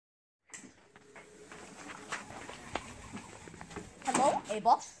Hey,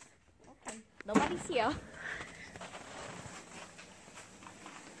 boss. Okay. Nobody's here.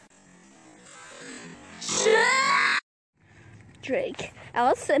 Drake.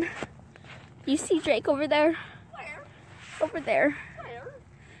 Allison. You see Drake over there? Where? Over there. Where?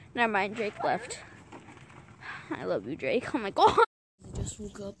 Never mind, Drake left. I love you, Drake. Oh my god. I just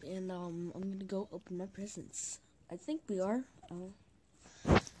woke up and I'm gonna go open my presents. I think we are. I don't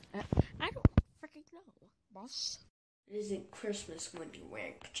freaking know, boss. It isn't Christmas when you're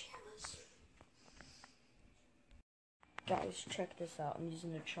wearing pajamas. Guys, check this out. I'm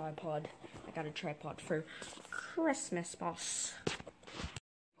using a tripod. I got a tripod for Christmas, boss.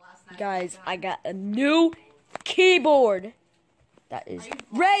 Guys, I got a new keyboard. That is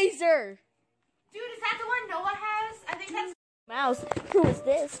Razer. Dude, is that the one Noah has? I think that's Mouse. Who is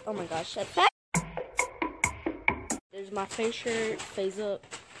this? Oh my gosh, shut that. There's my face shirt, face up.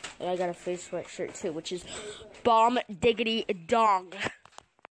 And I got a face sweatshirt too, which is bomb diggity dong.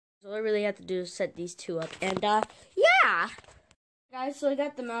 So all I really have to do is set these two up. And yeah. Guys, so I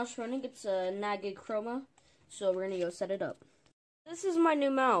got the mouse running. It's a Nage Chroma. So we're gonna go set it up. This is my new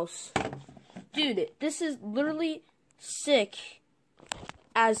mouse. Dude, this is literally sick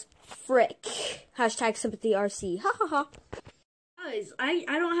as frick. Hashtag sympathy RC. Ha ha ha. Guys, I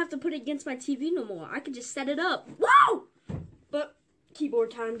don't have to put it against my TV no more. I can just set it up. Wow! But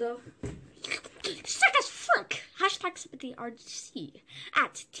keyboard time though. Sick as frick. Hashtag sympathy RC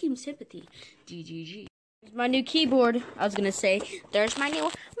at Team Sympathy. GGG. Here's my new keyboard. I was gonna say there's my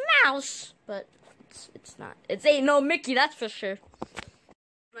new mouse, but it's not. It ain't no Mickey, that's for sure.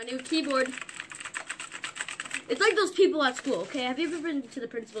 My new keyboard. It's like those people at school, okay? Have you ever been to the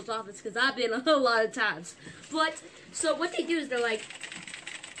principal's office? Because I've been a lot of times. But, so what they do is they're like,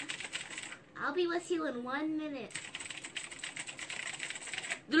 I'll be with you in 1 minute.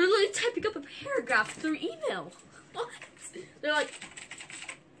 They're literally typing up a paragraph through email. What? They're like,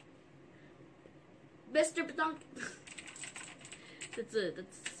 Mr. Badonk. That's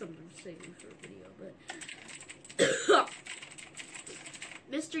something saying for a video, but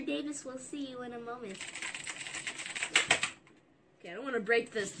Mr. Davis will see you in a moment. Okay, I don't want to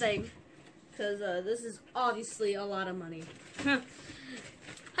break this thing, because this is obviously a lot of money.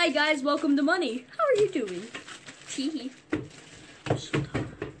 Hi guys, welcome to Money. How are you doing? Tee.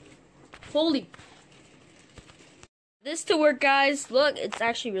 Holy. This to work, guys. Look, it's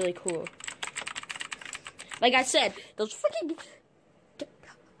actually really cool. Like I said, those freaking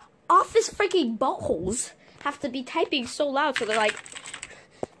office freaking buttholes have to be typing so loud, so they're like,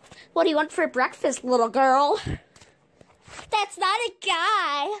 what do you want for breakfast, little girl? That's not a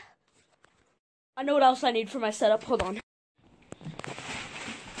guy. I know what else I need for my setup. Hold on.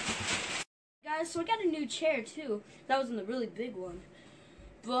 Guys, so I got a new chair too. That was in the really big one.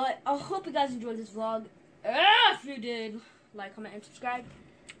 But I hope you guys enjoyed this vlog. If you did, like, comment, and subscribe.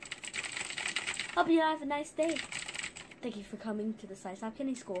 Hope you have a nice day. Thank you for coming to the Stop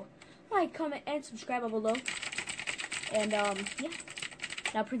Kidding School. Like, comment, and subscribe down below. And, yeah.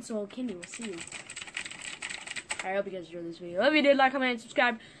 Now Principal Kenny will see you. I hope you guys enjoyed this video. If you did, like, comment, and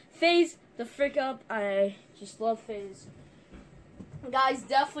subscribe. Phase the frick up. I just love Phase. Guys,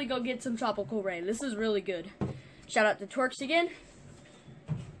 definitely go get some Tropical Rain. This is really good. Shout out to Twerks again.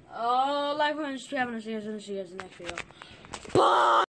 Oh, like, comment, subscribe, and I'll see you guys in the next video. Bye!